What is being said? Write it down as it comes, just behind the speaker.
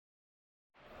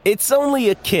It's only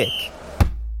a kick,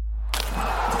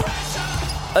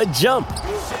 a jump,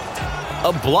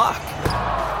 a block.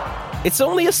 It's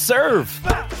only a serve.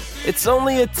 It's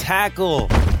only a tackle,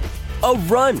 a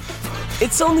run.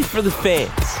 It's only for the fans.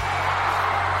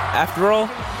 After all,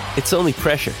 it's only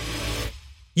pressure.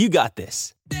 You got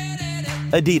this.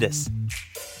 Adidas.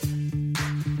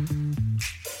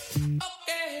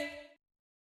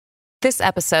 This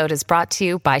episode is brought to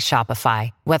you by Shopify.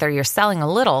 Whether you're selling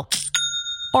a little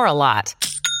or a lot,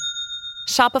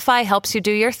 Shopify helps you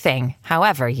do your thing,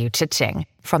 however you cha-ching.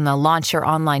 From the launch your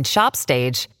online shop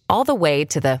stage, all the way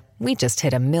to the we just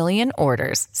hit 1 million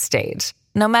orders stage.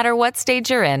 No matter what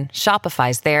stage you're in,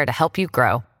 Shopify's there to help you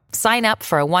grow. Sign up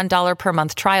for a $1 per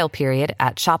month trial period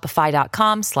at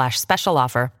shopify.com/special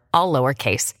offer, all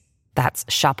lowercase. That's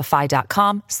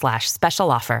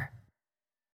shopify.com/special offer.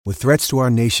 With threats to our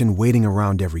nation waiting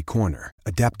around every corner,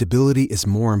 adaptability is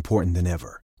more important than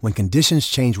ever. When conditions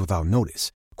change without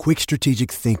notice, quick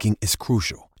strategic thinking is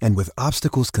crucial. And with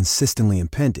obstacles consistently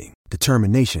impending,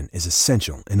 determination is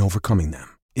essential in overcoming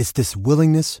them. It's this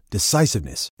willingness,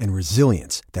 decisiveness, and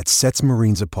resilience that sets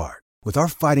Marines apart. With our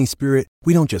fighting spirit,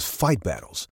 we don't just fight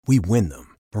battles, we win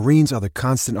them. Marines are the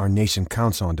constant our nation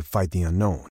counts on to fight the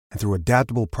unknown. And through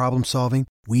adaptable problem solving,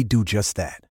 we do just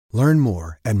that. Learn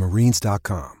more at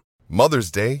marines.com. Mother's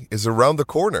Day is around the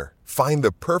corner. Find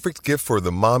the perfect gift for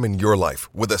the mom in your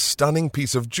life with a stunning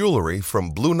piece of jewelry from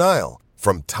Blue Nile.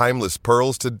 From timeless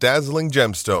pearls to dazzling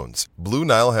gemstones, Blue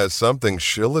Nile has something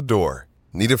she'll adore.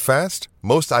 Need it fast?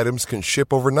 Most items can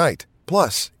ship overnight.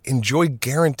 Plus, enjoy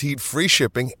guaranteed free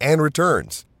shipping and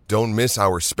returns. Don't miss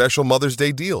our special Mother's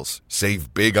Day deals.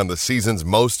 Save big on the season's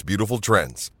most beautiful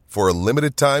trends. For a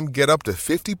limited time, get up to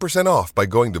 50% off by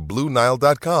going to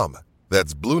BlueNile.com.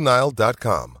 That's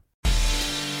BlueNile.com.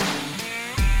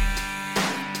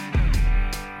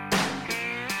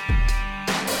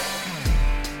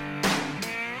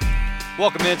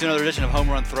 Welcome into another edition of Home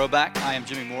Run Throwback. I am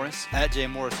Jimmy Morris at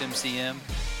JMorrisMCM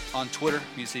on Twitter,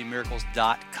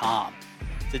 MusicCityMiracles.com.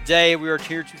 Today we are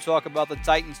here to talk about the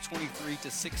Titans'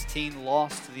 23-16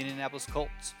 loss to the Indianapolis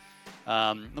Colts.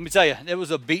 Let me tell you, it was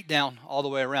a beatdown all the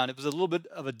way around. It was a little bit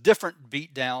of a different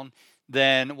beatdown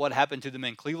than what happened to them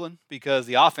in Cleveland because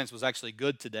the offense was actually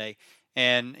good today.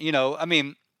 And,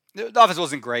 the offense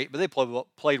wasn't great, but they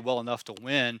played well enough to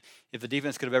win. If the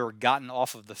defense could have ever gotten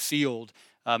off of the field,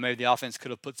 maybe the offense could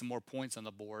have put some more points on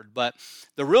the board. But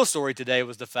the real story today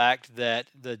was the fact that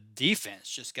the defense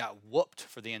just got whooped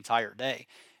for the entire day.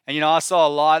 And, I saw a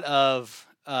lot of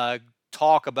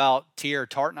talk about T.R.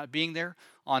 Tart not being there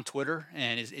on Twitter.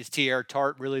 And is T.R.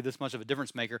 Tart really this much of a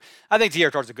difference maker? I think T.R.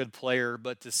 Tart's a good player,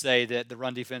 but to say that the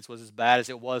run defense was as bad as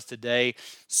it was today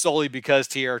solely because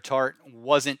T.R. Tart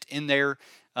wasn't in there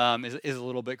is a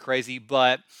little bit crazy.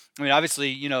 But,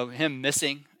 obviously, him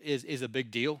missing is a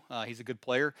big deal. He's a good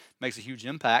player, makes a huge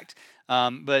impact.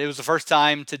 But it was the first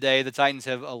time today the Titans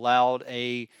have allowed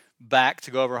a back to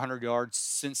go over 100 yards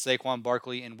since Saquon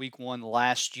Barkley in week 1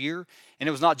 last year. And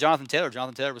it was not Jonathan Taylor.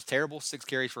 Jonathan Taylor was terrible, 6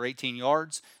 carries for 18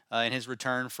 yards in his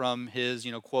return from his,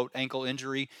 quote, ankle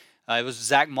injury. It was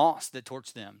Zach Moss that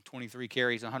torched them, 23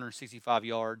 carries, 165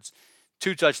 yards,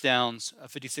 2 touchdowns, a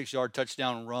 56-yard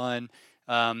touchdown run.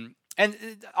 And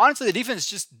honestly, the defense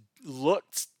just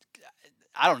looked,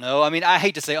 I don't know. I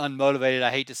hate to say unmotivated. I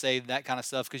hate to say that kind of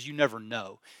stuff because you never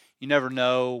know. You never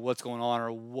know what's going on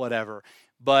or whatever.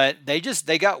 But they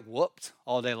got whooped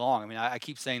all day long. I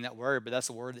keep saying that word, but that's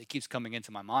the word that keeps coming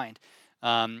into my mind.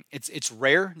 It's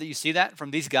rare that you see that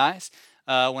from these guys.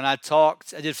 When I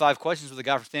did 5 questions with a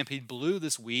guy from Stampede Blue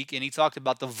this week, and he talked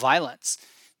about the violence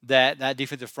that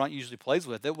defensive front usually plays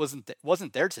with. It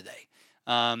wasn't there today.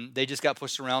 They just got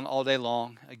pushed around all day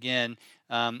long. Again,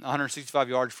 165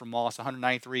 yards for Moss,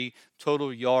 193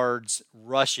 total yards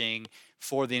rushing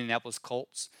for the Indianapolis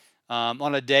Colts.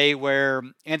 On a day where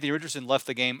Anthony Richardson left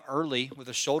the game early with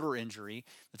a shoulder injury,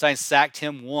 the Titans sacked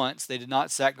him once. They did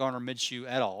not sack Garner Minshew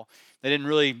at all. They didn't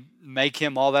really make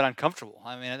him all that uncomfortable.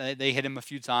 They hit him a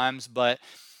few times, but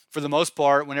for the most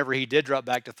part, whenever he did drop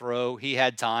back to throw, he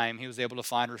had time. He was able to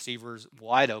find receivers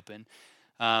wide open.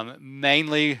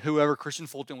 Mainly whoever Christian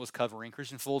Fulton was covering.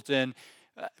 Christian Fulton,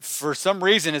 for some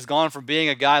reason, has gone from being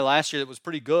a guy last year that was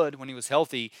pretty good when he was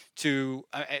healthy to,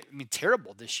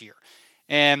 terrible this year.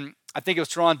 And I think it was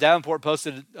Teron Davenport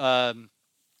posted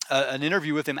an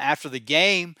interview with him after the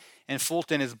game, and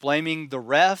Fulton is blaming the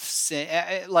refs.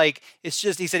 It's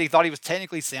just, he said he thought he was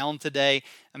technically sound today.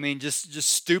 Just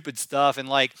stupid stuff. And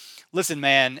listen,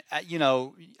 man,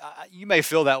 you may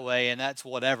feel that way, and that's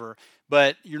whatever.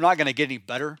 But you're not going to get any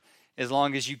better as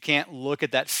long as you can't look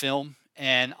at that film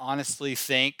and honestly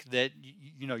think that,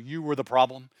 you were the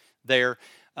problem there.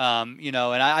 And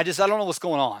I don't know what's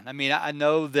going on. I mean, I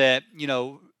know that,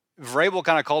 Vrabel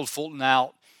kind of called Fulton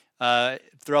out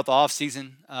throughout the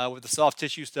offseason with the soft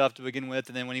tissue stuff to begin with.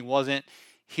 And then when he wasn't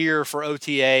here for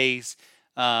OTAs,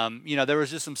 there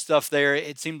was just some stuff there.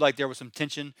 It seemed like there was some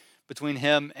tension between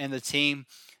him and the team.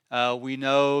 We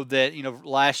know that,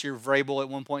 last year Vrabel at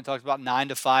one point talked about 9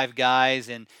 to 5 guys.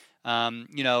 And,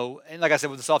 and like I said,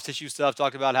 with the soft tissue stuff,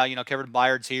 talked about how, Kevin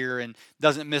Byard's here and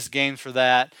doesn't miss games for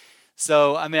that.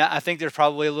 So, I mean, I think there's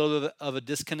probably a little bit of a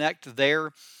disconnect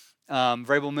there.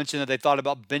 Vrabel mentioned that they thought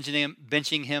about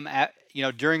benching him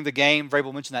during the game.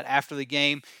 Vrabel mentioned that after the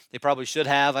game. They probably should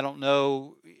have. I don't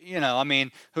know.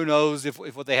 Who knows if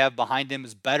what they have behind him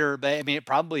is better. But, it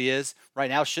probably is. Right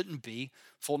now, shouldn't be.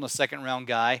 Fulton, a second-round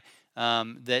guy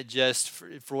that just,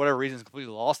 for whatever reason, is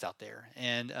completely lost out there.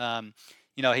 And,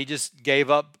 he just gave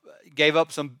up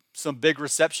some big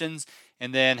receptions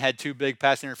and then had 2 big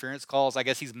pass interference calls. I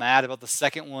guess he's mad about the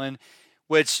second one,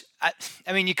 which,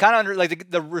 you kind of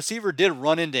the receiver did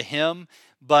run into him,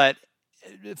 but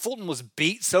Fulton was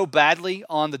beat so badly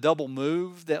on the double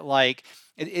move that, I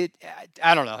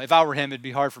don't know. If I were him, it'd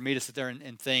be hard for me to sit there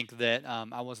and think that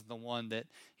I wasn't the one that,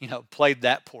 played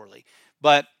that poorly.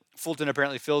 But Fulton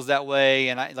apparently feels that way,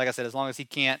 and like I said, as long as he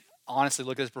can't honestly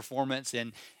look at his performance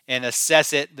and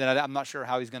assess it, then I'm not sure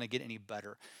how he's going to get any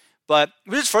better. But it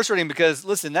was just frustrating because,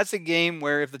 listen, that's a game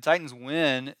where if the Titans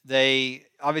win, they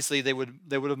would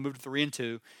have moved to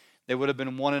 3-2. They would have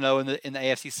been 1-0 in the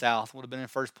AFC South. Would have been in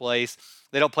first place.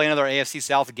 They don't play another AFC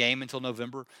South game until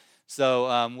November,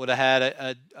 so would have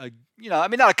had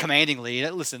not a commanding lead.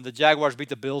 Listen, the Jaguars beat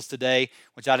the Bills today,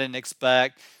 which I didn't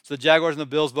expect. So the Jaguars and the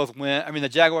Bills both win. The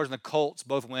Jaguars and the Colts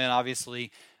both win,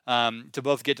 obviously, to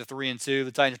both get to 3-2.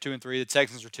 The Titans are 2-3. The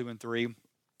Texans are 2-3.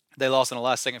 They lost in a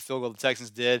last-second field goal. The Texans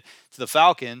did to the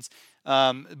Falcons.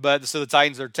 But so the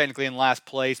Titans are technically in last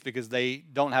place because they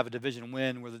don't have a division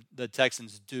win where the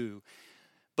Texans do.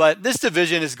 But this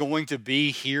division is going to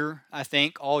be here, I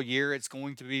think, all year. It's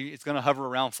going to hover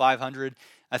around 500.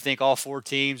 I think all 4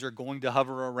 teams are going to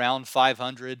hover around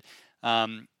 500.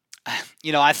 I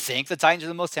think the Titans are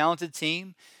the most talented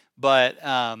team, but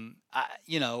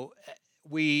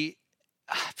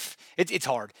it's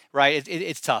hard, right?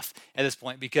 It's tough at this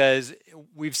point because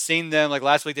we've seen them, like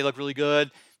last week they looked really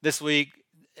good. This week,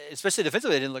 especially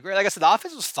defensively, they didn't look great. Like I said, the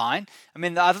offense was fine. I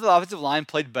thought the offensive line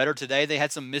played better today. They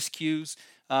had some miscues,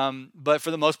 but for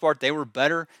the most part, they were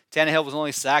better. Tannehill was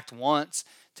only sacked once.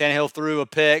 Tannehill threw a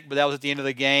pick, but that was at the end of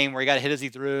the game where he got hit as he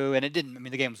threw, and it didn't.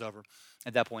 The game was over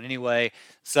at that point anyway.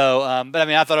 So, I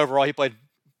thought overall he played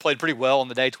pretty well on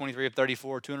the day, 23 of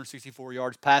 34, 264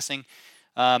 yards passing.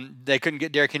 They couldn't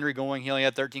get Derrick Henry going. He only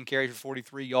had 13 carries for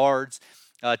 43 yards.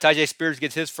 Tyjae Spears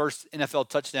gets his first NFL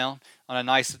touchdown on a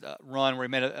nice run where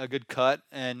he made a good cut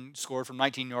and scored from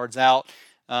 19 yards out.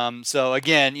 So,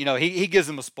 again, he gives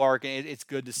them a spark. It's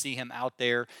good to see him out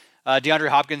there. DeAndre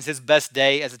Hopkins, his best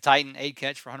day as a Titan, 8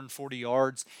 catch for 140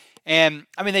 yards. And,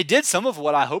 they did some of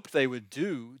what I hoped they would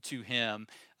do to him.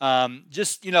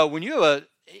 When you have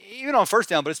even on first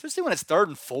down, but especially when it's 3rd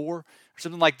and 4 or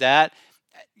something like that,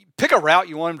 pick a route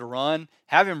you want him to run,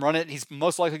 have him run it. He's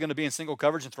most likely going to be in single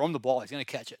coverage and throw him the ball. He's going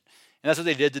to catch it. And that's what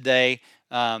they did today.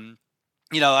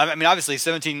 Obviously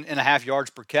 17 and a half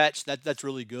yards per catch. That's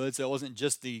really good. So it wasn't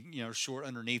just the, short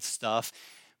underneath stuff.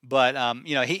 But,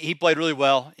 he played really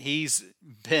well. He's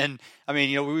been,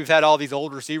 we've had all these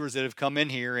old receivers that have come in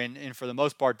here, and for the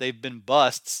most part, they've been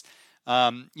busts.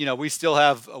 We still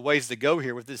have a ways to go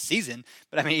here with this season.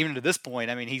 But, even to this point,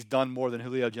 he's done more than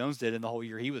Julio Jones did in the whole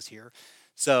year he was here.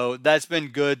 So that's been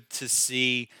good to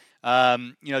see.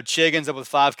 Chiggins up with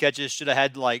 5 catches, should have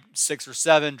had like 6 or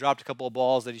 7, dropped a couple of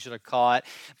balls that he should have caught.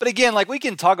 But again, we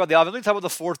can talk about the offense. We can talk about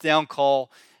the 4th down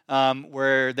call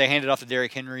where they handed off to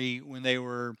Derrick Henry when they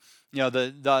were, they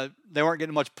weren't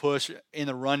getting much push in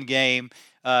the run game.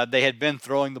 They had been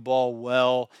throwing the ball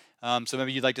well. So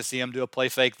maybe you'd like to see them do a play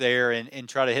fake there and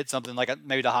try to hit something like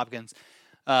maybe to Hopkins.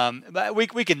 But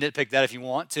we can nitpick that if you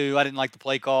want to. I didn't like the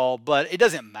play call, but it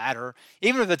doesn't matter.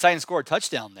 Even if the Titans score a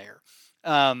touchdown there,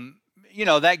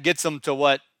 that gets them to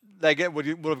what would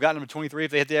have gotten them to 23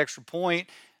 if they hit the extra point.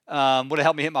 Would have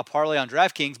helped me hit my parlay on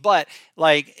DraftKings, but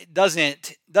it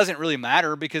doesn't really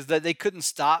matter because they couldn't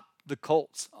stop the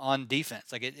Colts on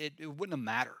defense. It wouldn't have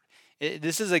mattered.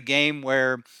 This is a game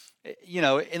where,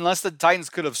 unless the Titans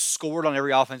could have scored on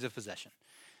every offensive possession,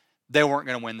 they weren't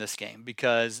going to win this game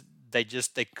because they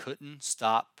couldn't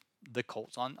stop the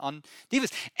Colts on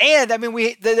defense. And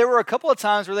there were a couple of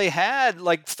times where they had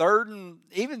 3rd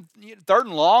and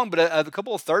long, but a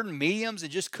couple of 3rd and mediums, they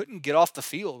just couldn't get off the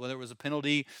field, whether it was a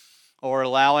penalty or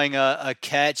allowing a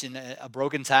catch and a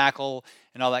broken tackle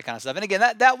and all that kind of stuff. And again,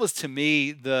 that was to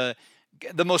me the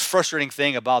most frustrating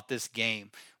thing about this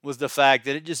game was the fact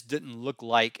that it just didn't look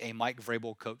like a Mike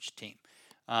Vrabel coach team.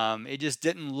 It just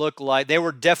didn't look like they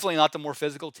were definitely not the more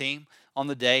physical team on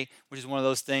the day, which is one of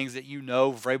those things that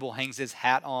Vrabel hangs his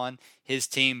hat on his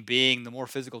team being the more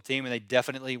physical team, and they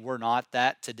definitely were not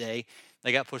that today.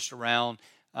 They got pushed around.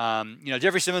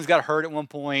 Jeffrey Simmons got hurt at one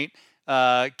point,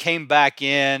 came back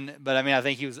in, but I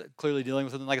think he was clearly dealing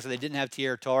with something. Like I said, they didn't have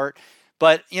Tierra Tart.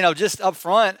 But, just up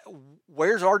front,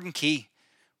 where's Arden Key?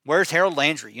 Where's Harold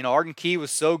Landry? Arden Key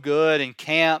was so good in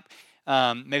camp.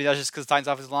 Maybe that was just because the Titans'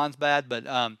 offensive line's bad, but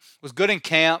was good in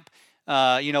camp.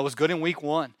 Was good in week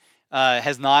one.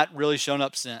 Has not really shown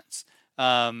up since.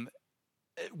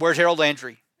 Where's Harold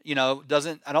Landry?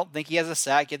 I don't think he has a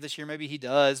sack yet this year. Maybe he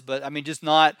does, but just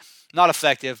not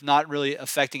effective, not really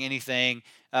affecting anything.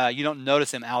 You don't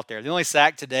notice him out there. The only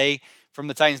sack today from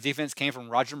the Titans defense came from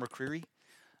Roger McCreary.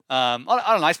 On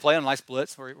a nice play, on a nice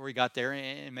blitz where he got there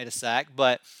and made a sack.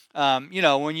 But,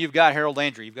 when you've got Harold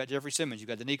Landry, you've got Jeffrey Simmons, you've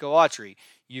got Danico Autry,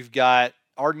 you've got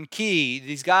Arden Key,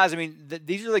 these guys,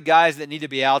 these are the guys that need to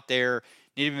be out there,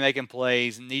 need to be making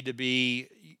plays, and need to be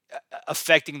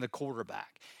affecting the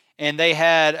quarterback. And they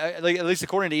had, at least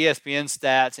according to ESPN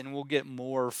stats, and we'll get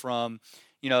more from,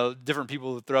 different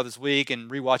people throughout this week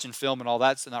and rewatching film and all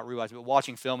that, so not rewatching, but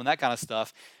watching film and that kind of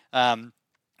stuff.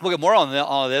 We'll get more on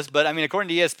all of this, but according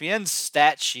to ESPN's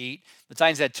stat sheet, the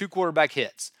Titans had 2 quarterback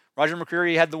hits. Roger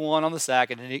McCreary had the one on the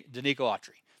sack, and Danico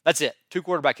Autry. That's it. 2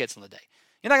 quarterback hits on the day.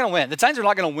 You're not going to win. The Titans are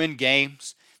not going to win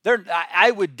games.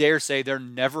 I would dare say they're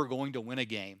never going to win a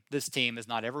game. This team is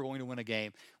not ever going to win a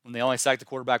game when they only sack the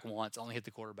quarterback once, only hit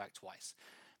the quarterback twice.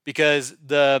 Because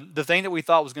the thing that we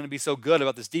thought was going to be so good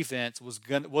about this defense was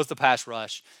the pass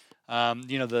rush.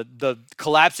 The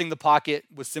collapsing the pocket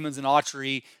with Simmons and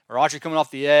Autry, or Autry coming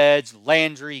off the edge,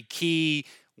 Landry, Key,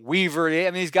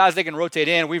 Weaver. These guys, they can rotate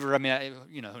in. Weaver,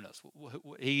 who knows?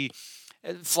 He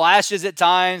flashes at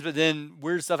times, but then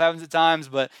weird stuff happens at times,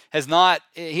 but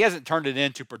he hasn't turned it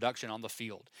into production on the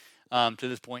field to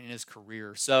this point in his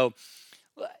career. So,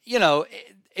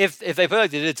 if they play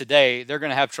like they did today, they're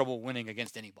going to have trouble winning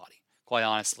against anybody, quite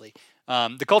honestly.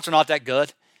 The Colts are not that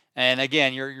good. And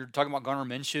again, you're talking about Garner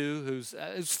Minshew, who's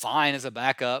fine as a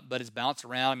backup, but is bounced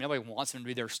around. Nobody wants him to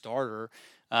be their starter.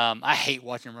 I hate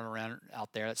watching him run around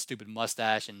out there. That stupid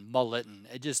mustache and mullet, and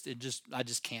I just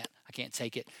can't. I can't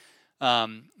take it.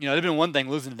 It'd been one thing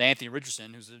losing to Anthony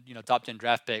Richardson, who's a top 10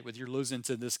 draft pick, but you're losing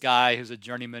to this guy who's a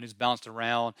journeyman who's bounced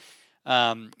around.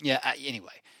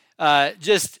 Anyway,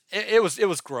 it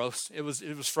was gross. It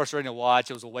was frustrating to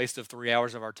watch. It was a waste of 3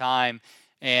 hours of our time,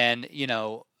 and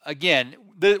again,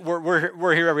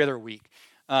 we're here every other week.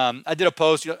 I did a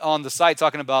post on the site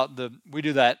talking about we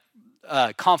do that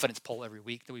confidence poll every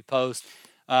week that we post.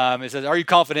 It says, "Are you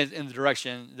confident in the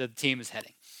direction that the team is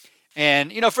heading?"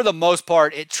 And for the most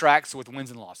part, it tracks with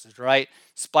wins and losses, right?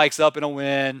 Spikes up in a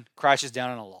win, crashes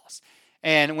down in a loss.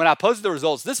 And when I posted the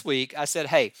results this week, I said,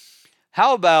 "Hey,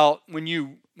 how about when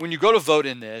you go to vote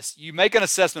in this, you make an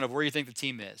assessment of where you think the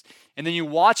team is, and then you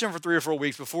watch them for 3 or 4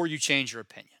 weeks before you change your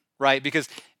opinion." Right? Because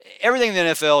everything in the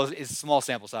NFL is small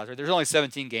sample size, right? There's only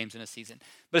 17 games in a season.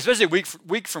 But especially week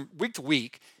to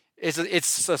week,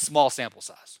 it's a small sample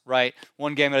size, right?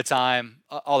 One game at a time,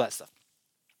 all that stuff.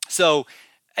 So,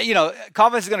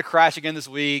 confidence is going to crash again this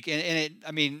week,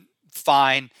 and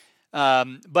fine.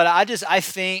 But I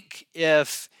think I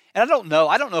don't know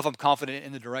if I'm confident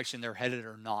in the direction they're headed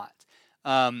or not.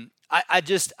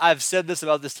 I've said this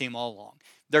about this team all along.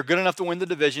 They're good enough to win the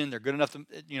division. They're good enough to,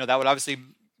 that would obviously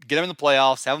get them in the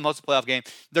playoffs, have them host a playoff game.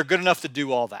 They're good enough to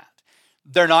do all that.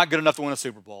 They're not good enough to win a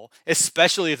Super Bowl,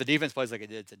 especially if the defense plays like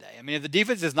it did today. If the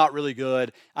defense is not really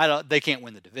good, they can't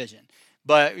win the division.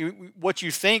 But what you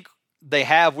think they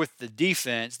have with the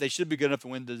defense, they should be good enough to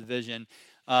win the division.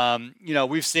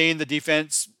 We've seen the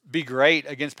defense be great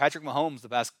against Patrick Mahomes the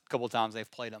past couple of times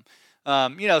they've played him.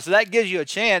 So that gives you a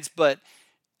chance, but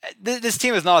this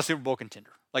team is not a Super Bowl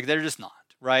contender. Like, they're just not,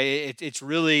 right?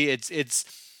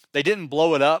 They didn't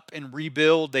blow it up and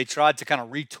rebuild. They tried to kind of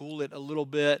retool it a little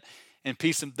bit and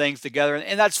piece some things together,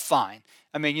 and that's fine.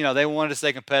 They wanted to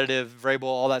stay competitive, Vrabel,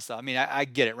 all that stuff. I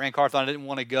get it. Rand Carthon didn't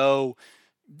want to go,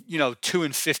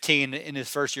 2-15 in his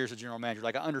first year as a general manager.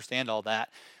 Like, I understand all that.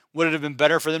 Would it have been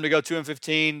better for them to go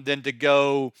 2-15 than to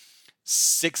go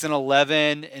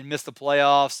 6-11 and miss the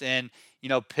playoffs and,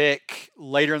 pick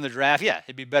later in the draft? Yeah,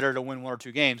 it'd be better to win 1 or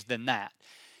 2 games than that.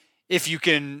 If you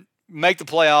can make the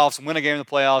playoffs, win a game in the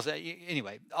playoffs,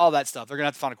 anyway, all that stuff. They're going to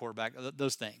have to find a quarterback,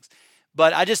 those things.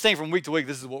 But I just think from week to week,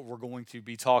 this is what we're going to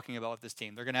be talking about with this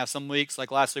team. They're going to have some weeks like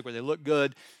last week where they look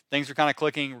good. Things are kind of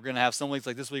clicking. We're going to have some weeks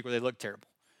like this week where they look terrible,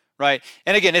 right?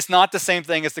 And again, it's not the same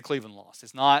thing as the Cleveland loss.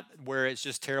 It's not where it's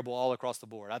just terrible all across the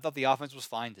board. I thought the offense was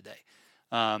fine today.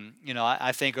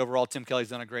 I think overall Tim Kelly's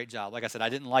done a great job. Like I said, I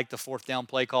didn't like the fourth down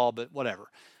play call, but whatever.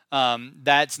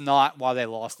 That's not why they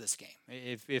lost this game.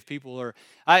 If people are,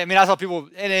 I saw people,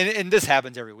 and this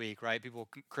happens every week, right? People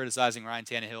criticizing Ryan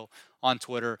Tannehill on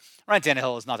Twitter. Ryan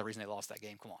Tannehill is not the reason they lost that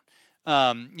game. Come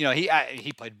on.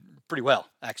 He played pretty well,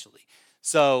 actually.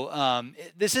 So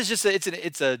this is just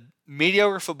it's a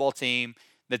mediocre football team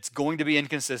that's going to be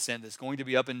inconsistent, that's going to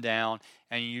be up and down,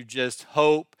 and you just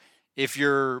hope if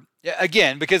you're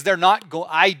because they're not going.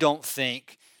 I don't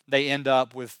think they end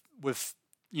up with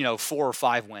 4 or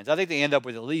 5 wins. I think they end up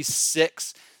with at least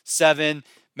 6, 7,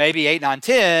 maybe 8, 9,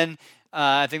 10.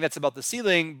 I think that's about the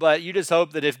ceiling, but you just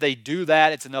hope that if they do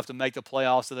that, it's enough to make the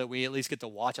playoffs so that we at least get to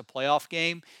watch a playoff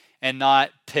game and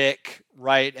not pick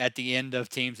right at the end of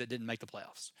teams that didn't make the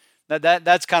playoffs.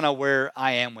 That's kind of where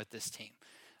I am with this team.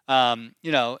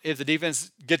 If the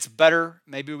defense gets better,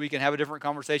 maybe we can have a different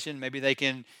conversation. Maybe they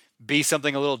can be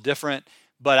something a little different.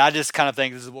 But I just kind of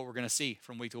think this is what we're going to see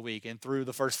from week to week. And through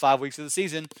the first 5 weeks of the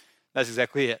season, that's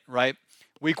exactly it, right?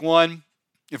 Week 1,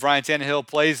 if Ryan Tannehill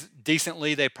plays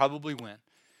decently, they probably win.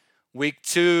 Week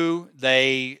 2,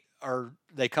 they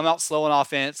come out slow on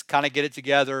offense, kind of get it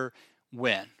together,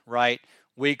 win, right?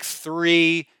 Week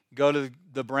 3, go to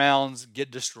the Browns,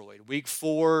 get destroyed. Week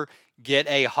 4, get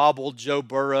a hobbled Joe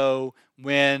Burrow,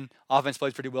 win. Offense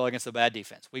plays pretty well against a bad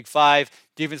defense. Week 5,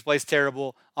 defense plays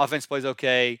terrible. Offense plays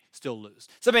okay, still lose.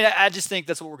 So, I just think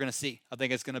that's what we're going to see. I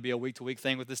think it's going to be a week-to-week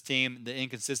thing with this team. The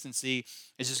inconsistency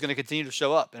is just going to continue to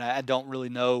show up, and I don't really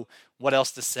know what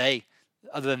else to say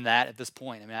other than that at this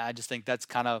point. I just think that's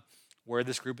kind of where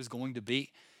this group is going to be.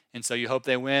 And so you hope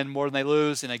they win more than they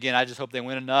lose. And, again, I just hope they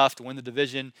win enough to win the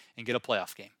division and get a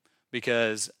playoff game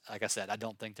because, like I said, I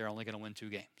don't think they're only going to win 2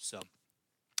 games. So,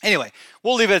 anyway,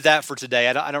 we'll leave it at that for today.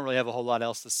 I don't really have a whole lot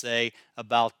else to say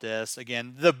about this.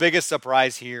 Again, the biggest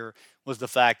surprise here was the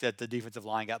fact that the defensive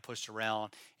line got pushed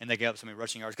around and they gave up so many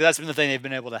rushing yards. Because that's been the thing they've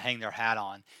been able to hang their hat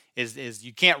on is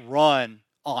you can't run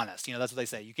on us. That's what they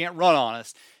say. You can't run on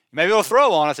us. You may be able to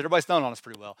throw on us. Everybody's thrown on us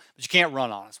pretty well, but you can't run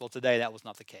on us. Well, today that was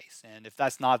not the case. And if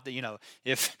that's not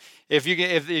if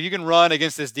you can run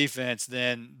against this defense,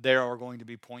 then there are going to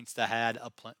be points to have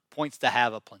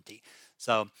aplenty.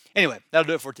 So anyway, that'll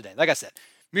do it for today. Like I said,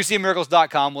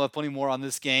 museummiracles.com. We'll have plenty more on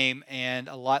this game and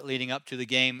a lot leading up to the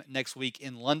game next week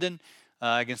in London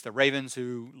against the Ravens,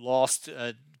 who lost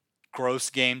a gross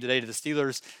game today to the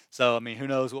Steelers. So, who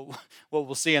knows what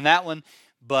we'll see in that one.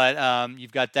 But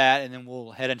you've got that, and then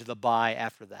we'll head into the bye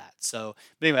after that. So,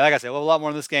 but anyway, like I said, we'll have a lot more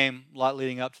on this game, a lot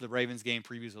leading up to the Ravens game,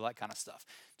 previews, all that kind of stuff.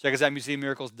 Check us out at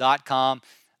museummiracles.com,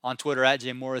 on Twitter at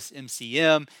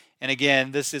JMorrisMCM. And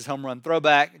again, this is Home Run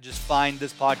Throwback. Just find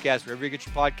this podcast wherever you get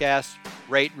your podcasts.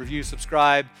 Rate, review,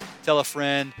 subscribe, tell a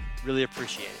friend. Really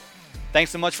appreciate it. Thanks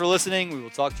so much for listening. We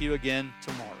will talk to you again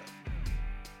tomorrow.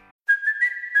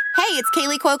 Hey, it's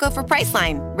Kaylee Cuoco for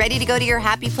Priceline. Ready to go to your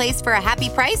happy place for a happy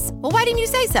price? Well, why didn't you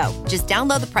say so? Just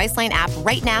download the Priceline app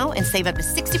right now and save up to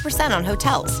 60% on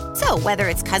hotels. So whether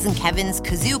it's Cousin Kevin's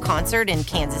Kazoo Concert in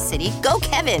Kansas City, go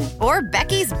Kevin, or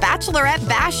Becky's Bachelorette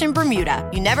Bash in Bermuda,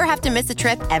 you never have to miss a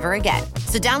trip ever again.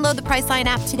 So download the Priceline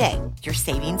app today. Your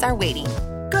savings are waiting.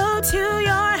 Go to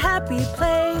your happy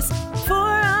place for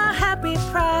a happy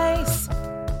price.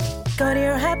 Go to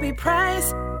your happy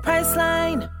price,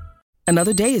 Priceline.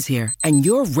 Another day is here, and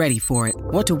you're ready for it.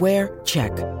 What to wear?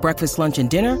 Check. Breakfast, lunch, and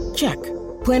dinner? Check.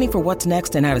 Planning for what's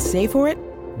next and how to save for it?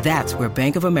 That's where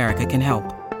Bank of America can help.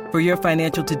 For your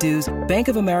financial to-dos, Bank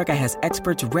of America has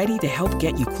experts ready to help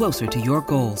get you closer to your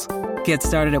goals. Get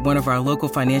started at one of our local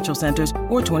financial centers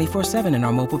or 24/7 in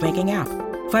our mobile banking app.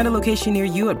 Find a location near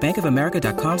you at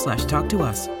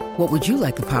bankofamerica.com/talktous. What would you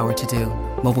like the power to do?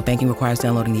 Mobile banking requires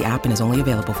downloading the app and is only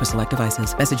available for select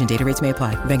devices. Message and data rates may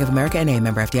apply. Bank of America NA,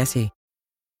 member FDIC.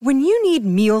 When you need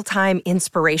mealtime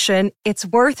inspiration, it's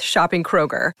worth shopping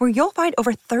Kroger, where you'll find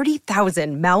over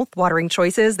 30,000 mouth-watering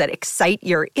choices that excite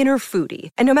your inner foodie.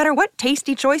 And no matter what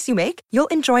tasty choice you make, you'll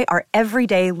enjoy our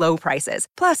everyday low prices,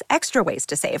 plus extra ways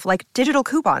to save, like digital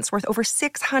coupons worth over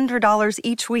 $600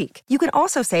 each week. You can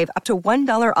also save up to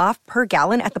 $1 off per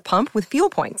gallon at the pump with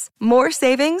fuel points. More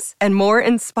savings and more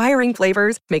inspiring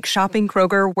flavors make shopping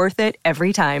Kroger worth it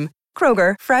every time.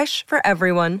 Kroger, fresh for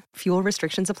everyone. Fuel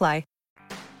restrictions apply.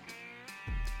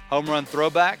 Home Run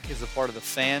Throwback is a part of the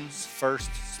Fans First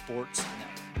Sports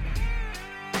Network.